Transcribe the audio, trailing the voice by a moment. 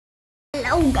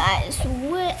Now guys,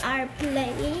 we are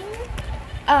playing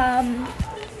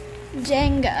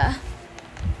Jenga.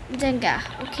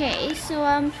 Okay, so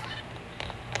I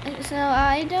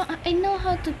know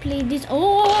how to play this.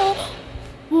 Oh,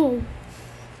 whoa,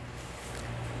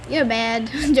 you're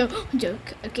bad.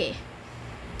 joke. Okay,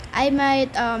 I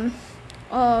might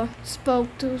spoke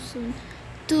too soon,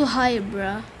 too high,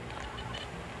 bruh.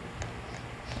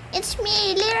 It's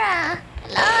me, Lyra.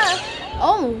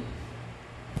 Hello.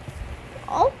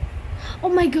 Oh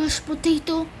my gosh,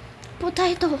 potato.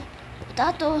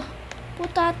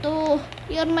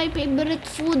 You're my favorite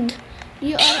food.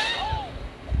 You are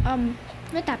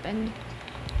what happened?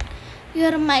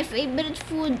 You're my favorite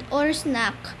food or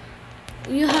snack.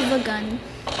 You have a gun.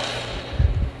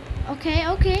 Okay.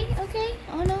 Oh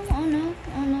no.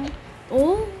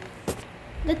 Oh,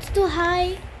 that's too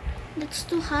high.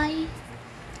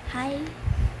 Hi.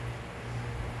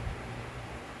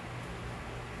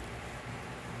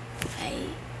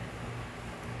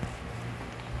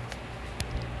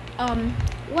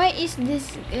 Why is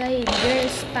this guy girl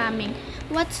spamming?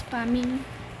 What's spamming?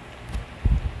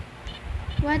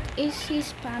 What is he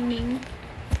spamming?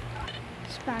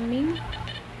 Spamming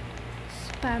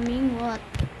what?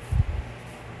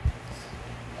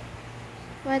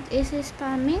 What is he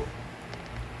spamming?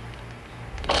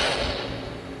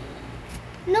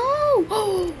 No!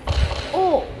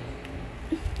 Oh!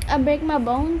 I break my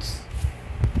bones.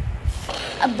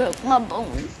 I broke my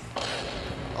bones.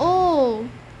 Oh!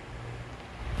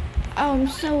 I'm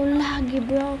so laggy,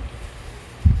 bro.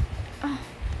 Oh.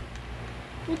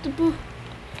 What the boo?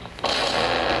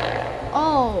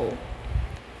 Oh!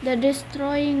 The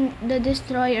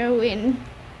destroyer win.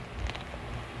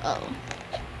 Oh.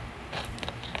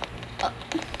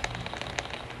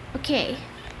 Okay.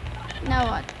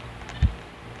 Now what?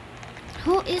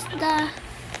 Who is the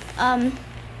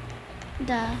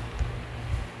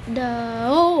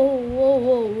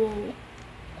whoa.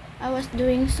 I was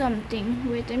doing something.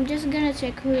 Wait, I'm just gonna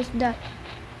check who is the...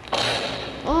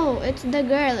 Oh, it's the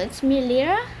girl. It's me,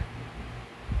 Lyra?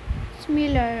 It's me,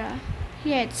 Lyra.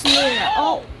 Yeah, it's Lyra.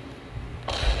 Oh!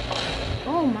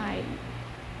 Oh my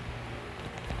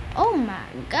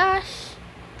gosh.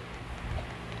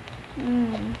 It's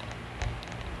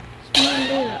me,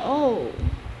 Lyra.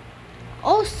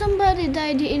 Oh, somebody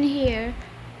died in here.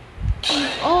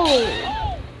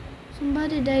 Oh!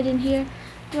 Somebody died in here.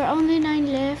 There are only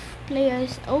 9 left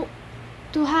players. Oh,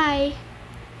 too high.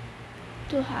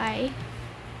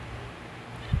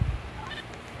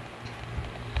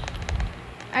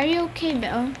 Are you okay,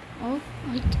 Belle?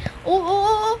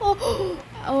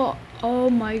 Oh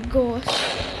my gosh.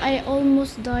 I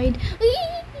almost died.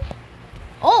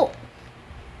 Oh!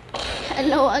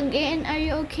 Hello again. Are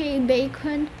you okay,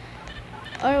 Bacon?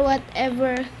 Or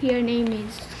whatever your name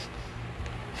is.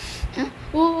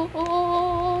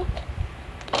 Oh.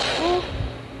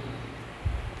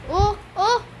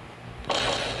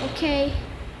 Okay.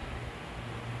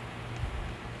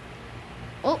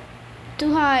 Oh,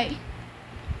 too high.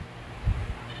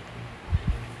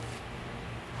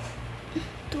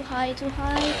 Too high.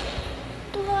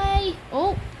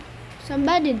 Oh,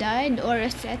 somebody died or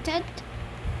resetted.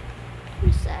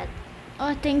 Reset.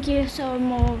 Oh, thank you so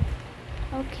much.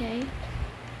 Okay,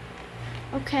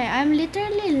 I'm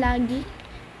literally laggy.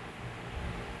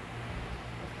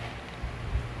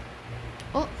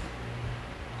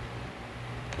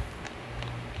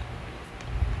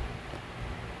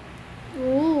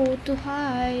 Oh, too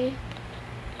high.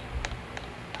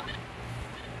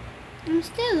 I'm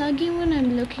still lagging when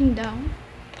I'm looking down.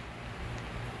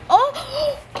 Oh,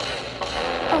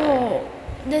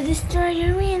 the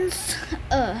destroyer wins.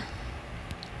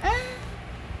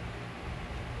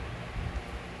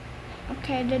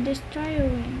 Okay, the destroyer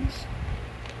wins.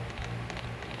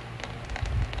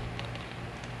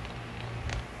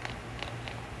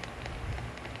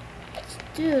 It's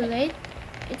too late.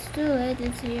 It's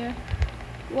here.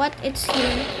 What? It's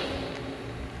here.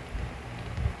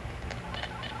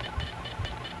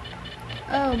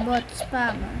 Oh, bot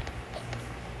spammer.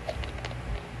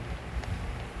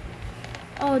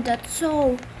 Oh, that's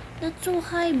so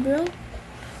high, bro.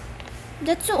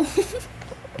 That's so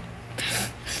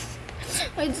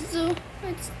it's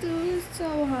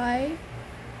so high.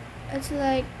 It's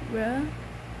like, bro,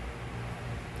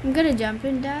 I'm gonna jump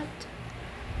in that.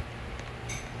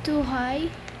 Too high.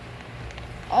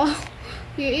 Oh,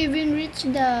 you even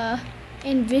reached the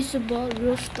invisible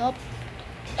rooftop.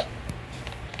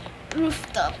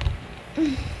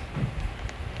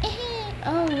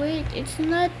 Oh wait, it's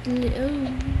not.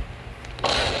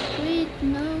 Wait,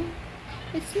 no,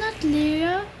 it's not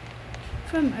Lyra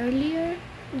from earlier.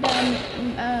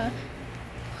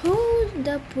 Who's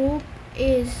the poop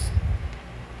is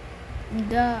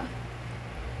the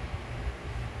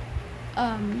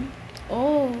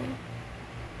oh,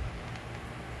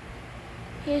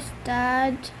 his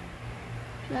dad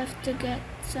left to get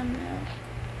some milk.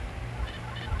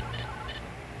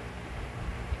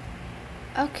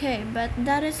 Okay, but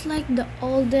that is like the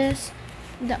oldest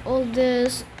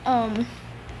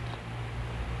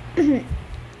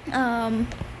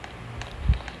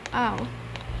ow,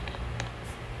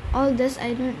 oldest,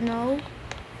 I don't know,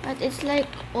 but it's like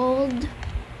old.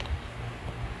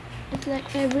 It's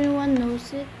like everyone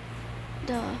knows it.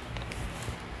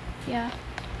 Yeah.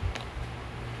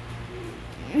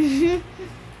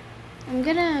 I'm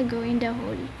gonna go in the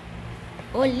hole.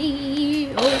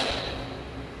 Oli, oh,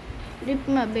 rip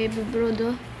my baby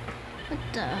brother. What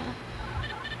the?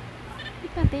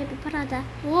 Rip my baby brother.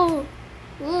 Whoa,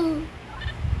 whoa.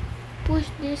 Push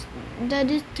this. The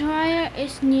destroyer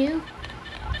is new.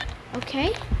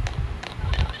 Okay.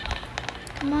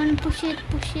 Come on, push it,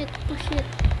 push it, push it.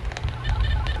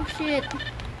 Push it.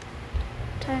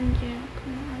 Tangier,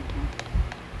 come on.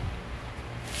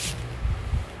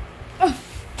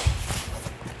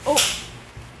 Oh.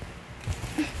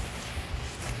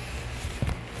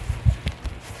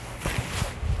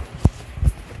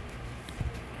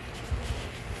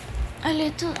 A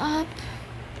little up.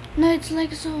 No, it's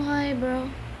like so high, bro.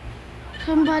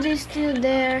 Somebody's still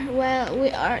there while we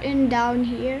are in down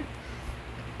here.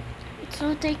 It's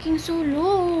all taking so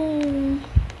long.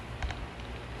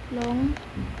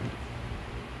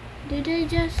 Did I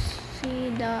just see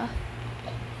the...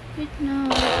 Wait, no.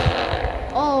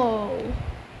 Oh,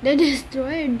 the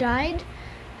destroyer died.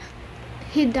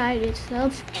 He died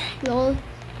itself. Lol.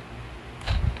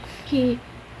 He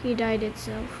died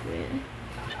itself. Really.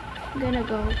 I'm gonna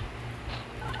go.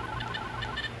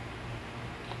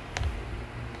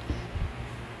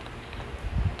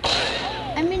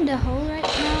 I'm in the hole right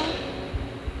now.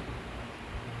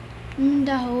 I'm in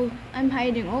the hole. I'm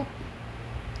hiding. Oh.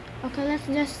 Okay, let's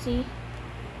just see.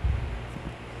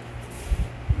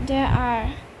 There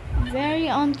are very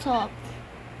on top.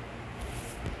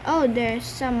 Oh, there's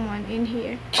someone in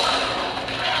here.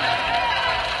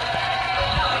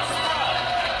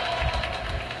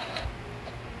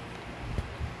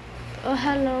 Oh,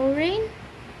 hello, Rain.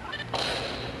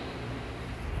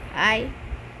 Hi.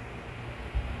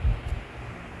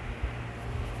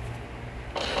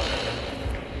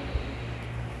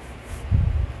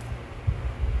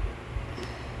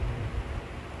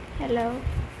 Hello.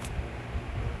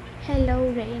 Hello,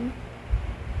 Rain.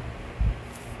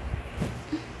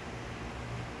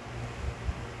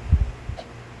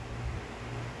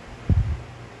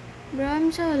 Bro,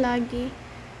 I'm so laggy.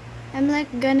 I'm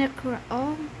like gonna cry.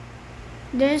 Oh,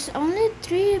 there's only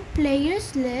 3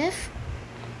 players left.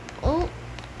 Oh.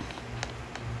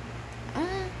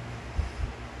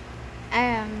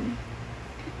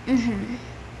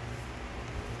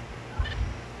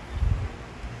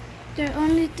 There are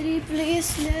only 3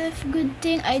 players left. Good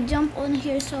thing I jumped on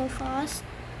here so fast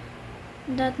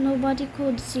that nobody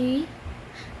could see.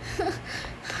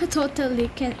 Totally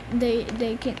can't.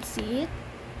 They can't see it.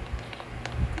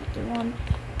 They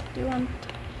want.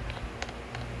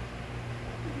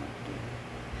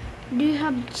 Do you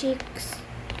have chicks?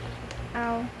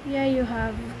 Ow. Yeah, you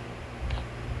have.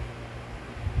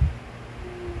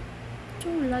 So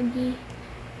laggy.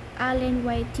 Allen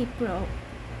YT Pro.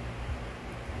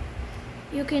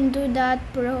 You can do that,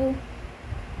 bro.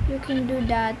 You can do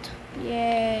that.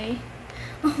 Yay.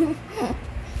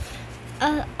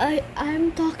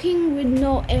 I'm talking with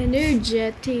no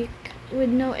energetic, with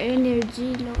no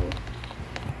energy low.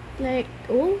 Like,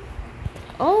 oh.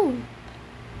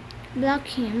 Block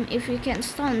him if you can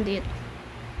stand it.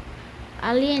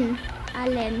 Allen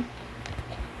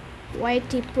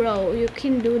YT Pro, you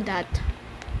can do that.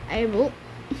 I will.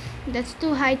 That's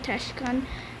too high, trash can.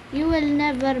 You will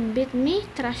never beat me,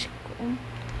 trash can.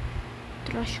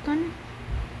 Too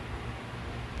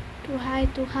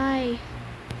high.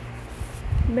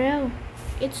 Bro,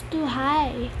 it's too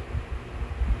high.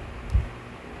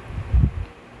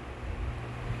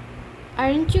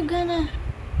 Aren't you gonna...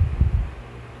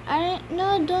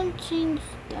 No, don't change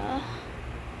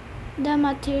the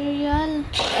material.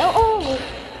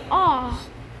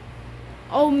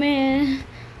 Oh man.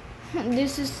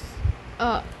 This is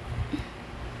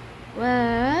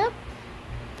well,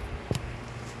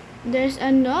 there's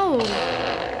a no.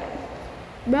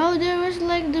 Bro, there was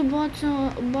like the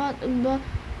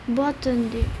button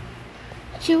there.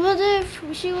 She would have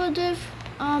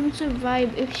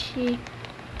survived if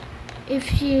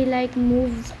she like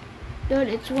moved. Dude,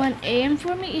 it's 1 AM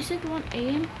for me. Is it 1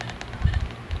 AM?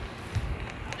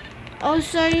 Oh,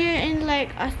 so you're in like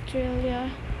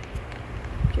Australia.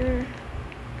 You're.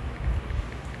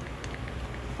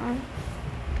 Oh.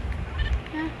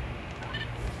 Yeah.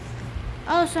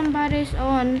 Oh, somebody's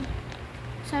on.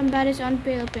 Somebody's on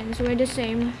Philippines. We're the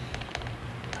same.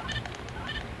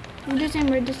 We're the same.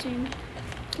 We're the same.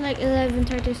 It's like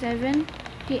 11:37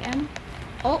 p.m.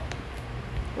 Oh.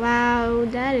 Wow,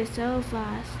 that is so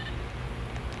fast.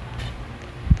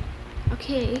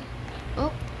 Okay.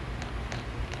 Oh.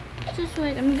 Just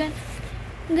wait. I'm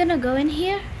gonna go in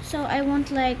here so I won't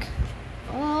like.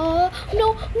 Oh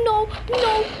no no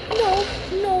no no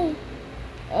no.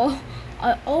 Oh,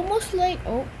 I almost like.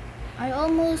 Oh, I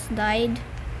almost died.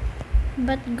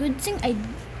 But good thing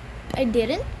I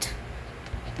didn't.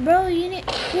 Bro, you need.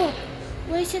 Whoa.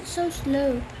 Why is it so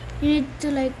slow? You need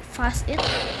to like fast it.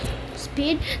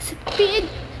 Speed. Speed.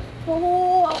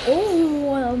 Oh,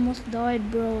 oh, I almost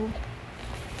died, bro.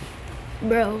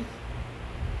 Bro.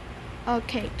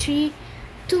 Okay, two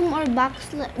more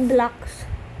blocks, blocks,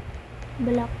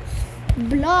 bro,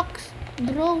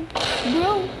 bro.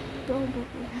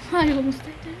 I almost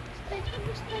died. I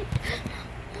almost died.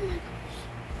 Oh my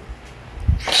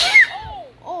gosh.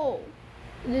 Oh,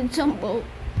 did some? Oh,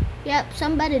 yep,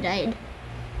 somebody died.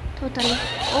 Totally.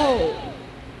 Oh,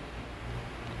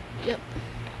 yep.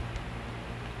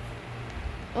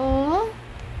 Oh,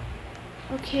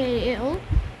 okay. Oh.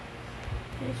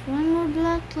 There's one more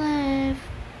block left.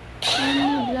 One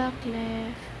more block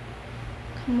left.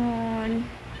 Come on.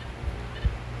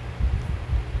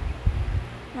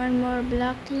 One more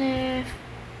block left.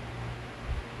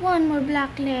 One more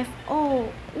block left.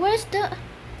 Oh, where's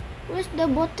the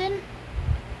button?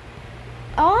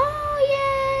 Oh,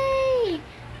 yay!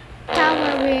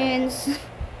 Tower wins.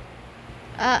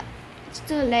 It's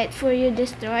too late for you,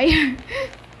 destroyer.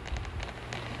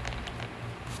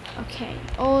 Okay.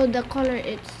 Oh, the color,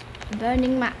 it's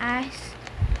burning my eyes.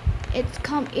 It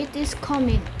is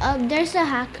coming. There's a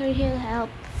hacker. He'll help.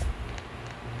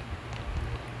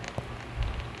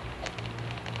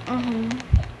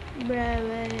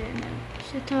 Bruh,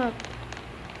 shut up.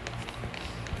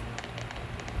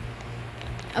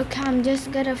 Okay, I'm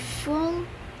just gonna full.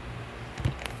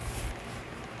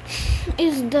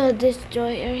 Is the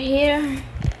destroyer here?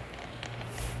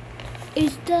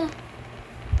 Is the...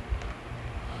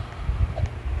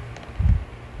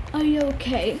 Are you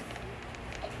okay?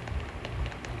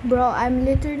 Bro, I'm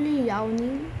literally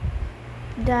yawning.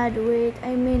 Dad, wait,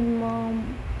 I mean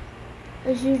mom.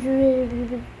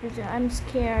 I'm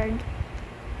scared.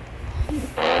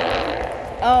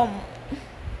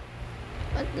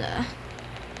 What the?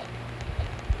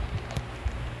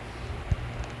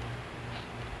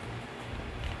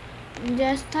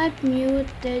 Just type mute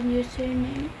then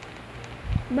username.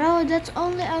 Bro, that's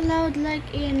only allowed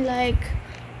like in like...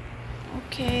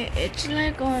 Okay, it's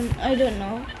like on... I don't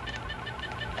know.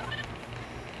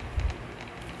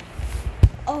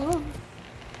 Oh.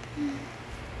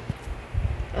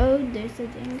 Oh, there's a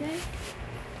Jenga.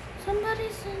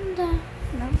 Somebody's in the...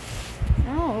 No.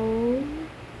 No.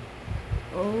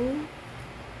 Oh.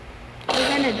 We're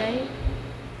gonna die.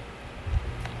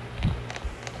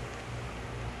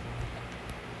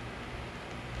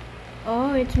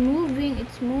 Oh, it's moving.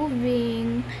 It's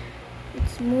moving.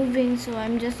 It's moving, so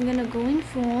I'm just gonna go in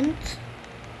front.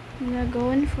 I'm gonna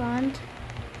go in front.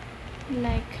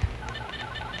 Like...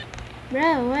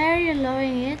 Bro, why are you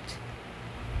lowering it?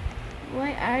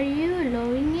 Why are you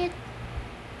lowering it?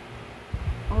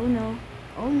 Oh no.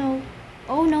 Oh no.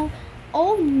 Oh no.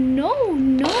 Oh no.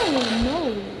 No.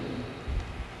 No.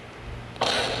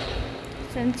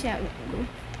 Santiago.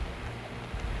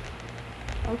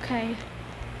 Okay.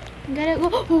 Gotta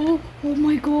go. Oh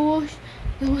my gosh.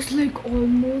 That was like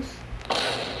almost.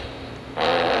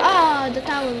 Ah, the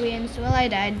tower wins. Well, I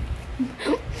died.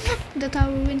 The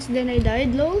tower wins, then I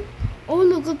died, lol. Oh,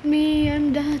 look at me.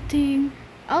 I'm the thing.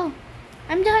 Oh.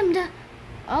 I'm the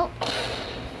oh,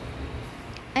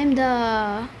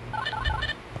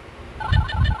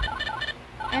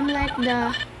 I'm like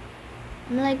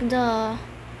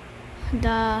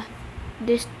the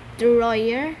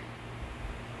destroyer.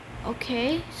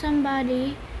 Okay,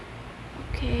 somebody.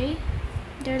 Okay,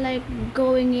 they're like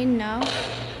going in now.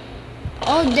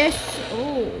 Oh, there's...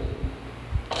 Oh.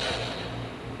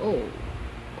 Oh.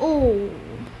 Oh.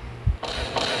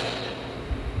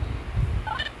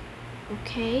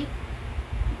 Okay.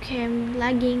 Okay, I'm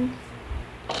lagging.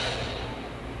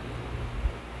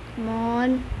 Come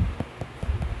on.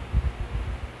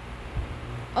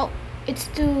 Oh, it's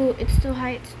too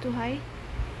high. It's too high.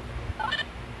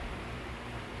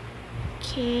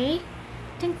 Okay. I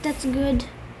think that's good.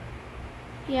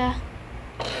 Yeah.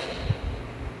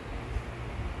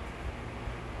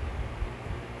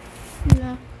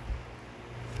 No.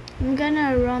 I'm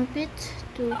gonna ramp it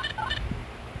to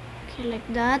okay,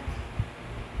 like that.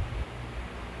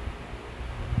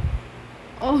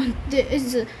 Oh,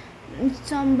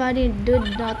 somebody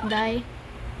did not die.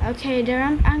 Okay, the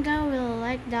ramp angle will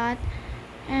like that,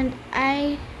 and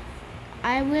I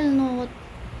will not.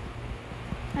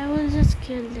 I will just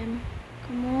kill them.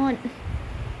 Come on.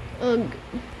 Ugh.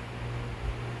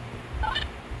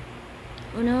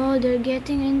 Oh no, they're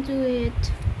getting into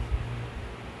it.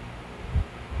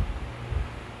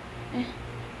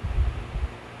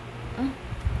 Oh.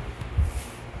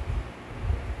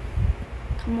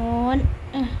 Come on.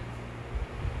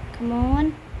 Come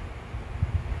on.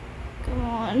 Come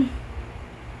on.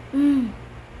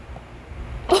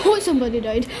 Oh, somebody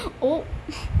died. Oh.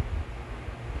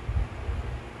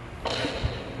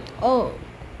 Oh.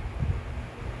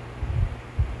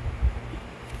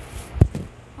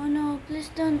 Oh no, please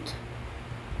don't.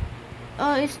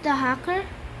 Oh, it's the hacker?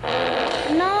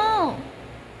 No.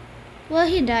 Well,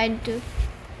 he died too.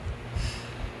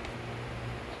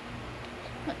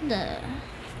 What the?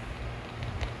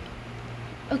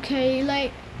 Okay,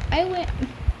 like, I went.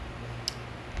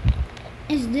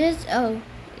 Is this? Oh,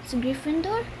 it's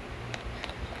Gryffindor?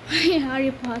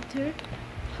 Harry Potter.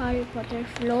 Harry Potter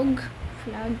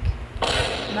flag.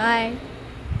 Bye.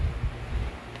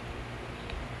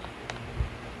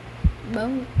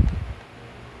 Boom.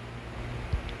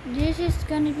 This is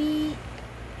gonna be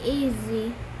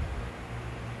easy.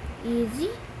 Easy?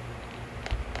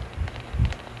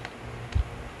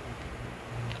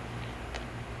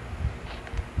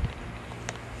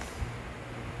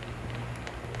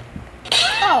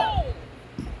 Oh!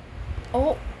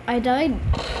 Oh, I died.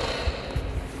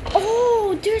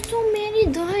 Oh, there's so many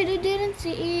died. I didn't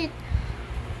see it.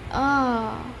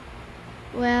 Ah.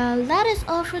 Well, that is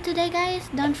all for today, guys.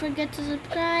 Don't forget to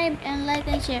subscribe and like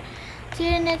and share. See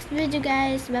you in the next video,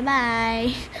 guys. Bye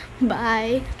bye.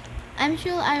 Bye. I'm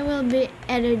sure I will be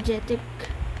energetic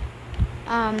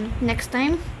next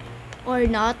time or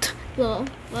not. Well,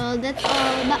 that's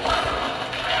all. But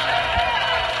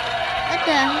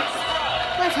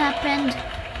what happened?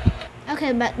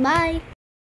 Okay, but bye.